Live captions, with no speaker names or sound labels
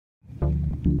Okay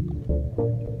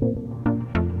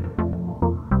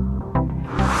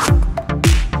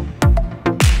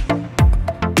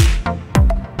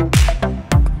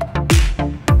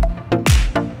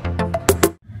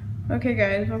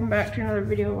guys, welcome back to another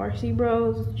video of RC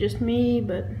Bros. It's just me,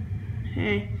 but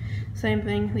hey, same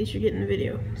thing, at least you're getting the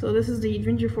video. So this is the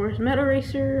Adventure Force Metal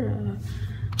Racer,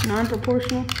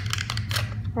 non-proportional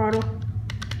throttle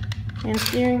and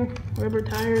steering, rubber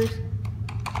tires,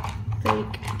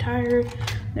 fake tire.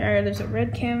 There's a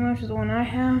red camo, which is the one I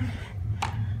have.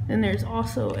 Then there's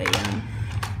also a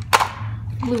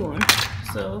blue one.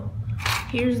 So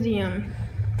here's the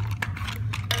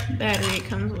battery it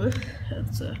comes with.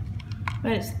 It's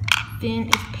that is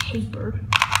thin as paper.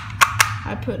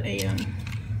 I put a if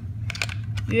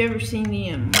you ever seen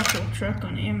the muscle truck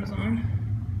on Amazon,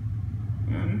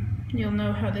 you'll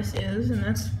know how this is, and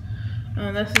that's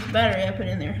this battery I put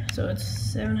in there. So it's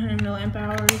 700 milliamp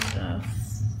hours.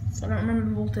 I don't remember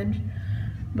the voltage,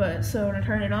 but so to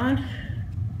turn it on,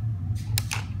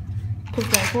 push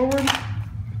that forward,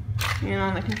 and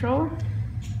on the controller,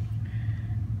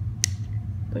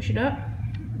 push it up,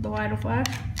 the light will flash,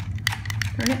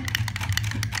 turn it,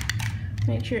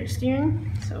 make sure it's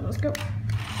steering, so let's go.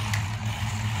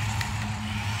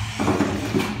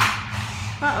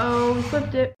 Uh-oh, we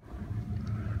flipped it.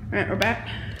 Alright, we're back.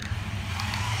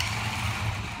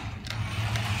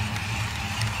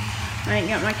 I ain't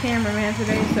got my cameraman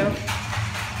today, so,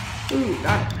 ooh,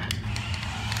 got it.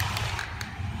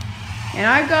 And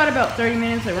I've got about 30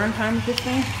 minutes of runtime with this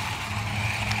thing.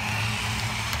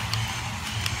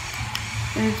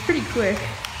 And it's pretty quick.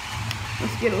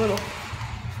 Let's get a little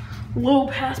low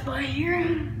pass by here.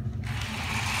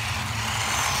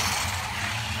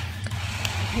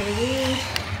 Here it is.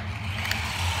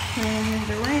 And here's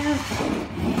the ramp.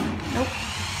 Nope.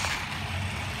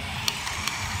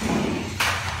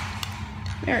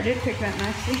 There, it did pick that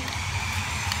nicely.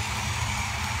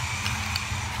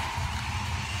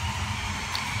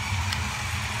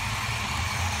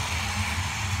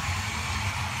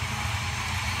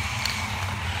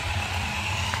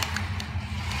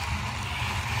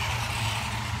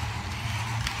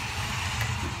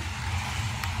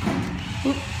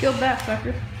 Oop, killed that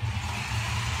sucker.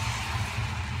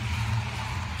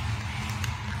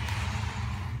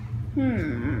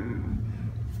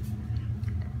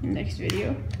 Next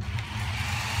video.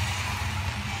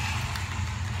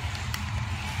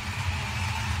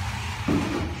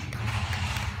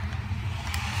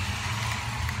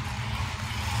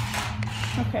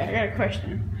 Okay, I got a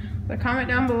question. So comment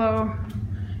down below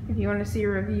if you want to see a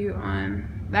review on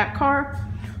that car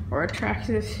or a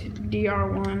Traxxas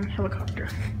DR1 helicopter.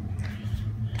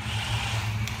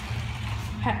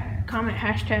 Comment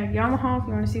hashtag Yamaha if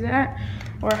you want to see that,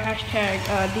 or hashtag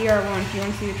DR1 if you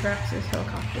want to see the Traxxas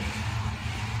helicopter.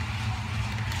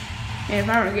 And if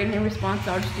I don't get any response,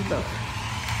 I'll just do both.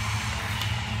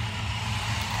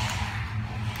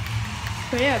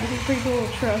 So yeah, this is a pretty cool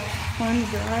little truck. Fun to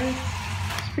drive.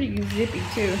 It's pretty zippy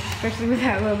too, especially with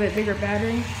that little bit bigger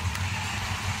battery.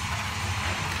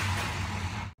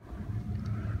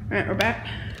 Alright, we're back.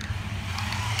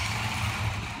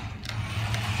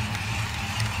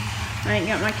 I ain't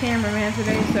got my cameraman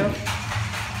today, so,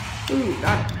 ooh,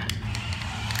 got it.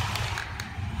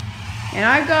 And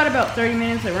I've got about 30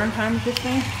 minutes of runtime with this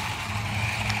thing.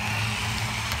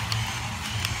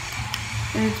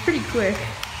 And it's pretty quick.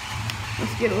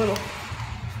 Let's get a little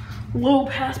low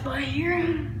pass by here.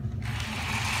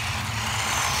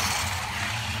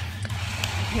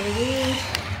 Here it is.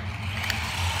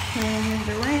 And here's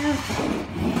the ramp.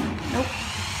 Nope.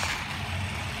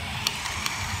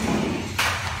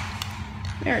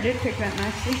 There, it did pick that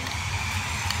nicely.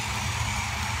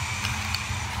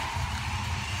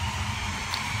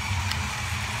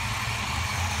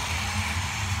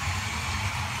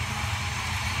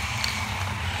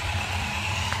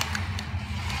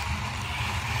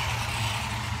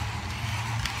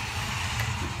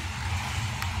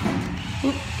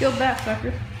 Oop, killed that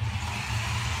sucker.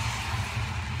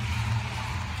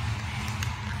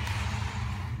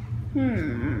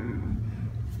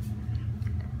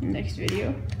 Next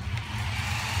video.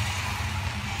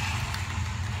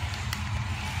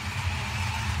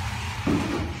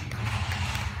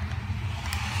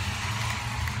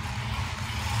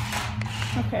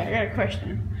 Okay, I got a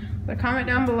question. So comment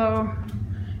down below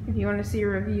if you want to see a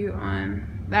review on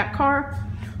that car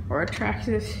or a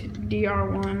Traxxas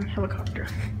DR1 helicopter.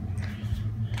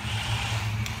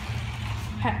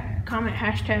 Comment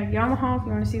hashtag Yamaha if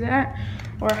you want to see that,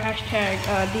 or hashtag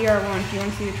DR1 if you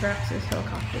want to see the Traxxas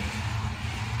helicopter.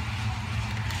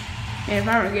 And if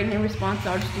I don't get any response,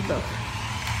 I'll just do both.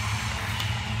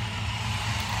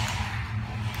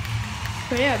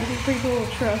 So yeah, this is a pretty cool little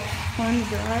truck. Fun to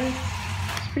drive.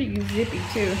 It's pretty zippy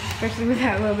too, especially with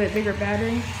that little bit bigger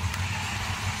battery.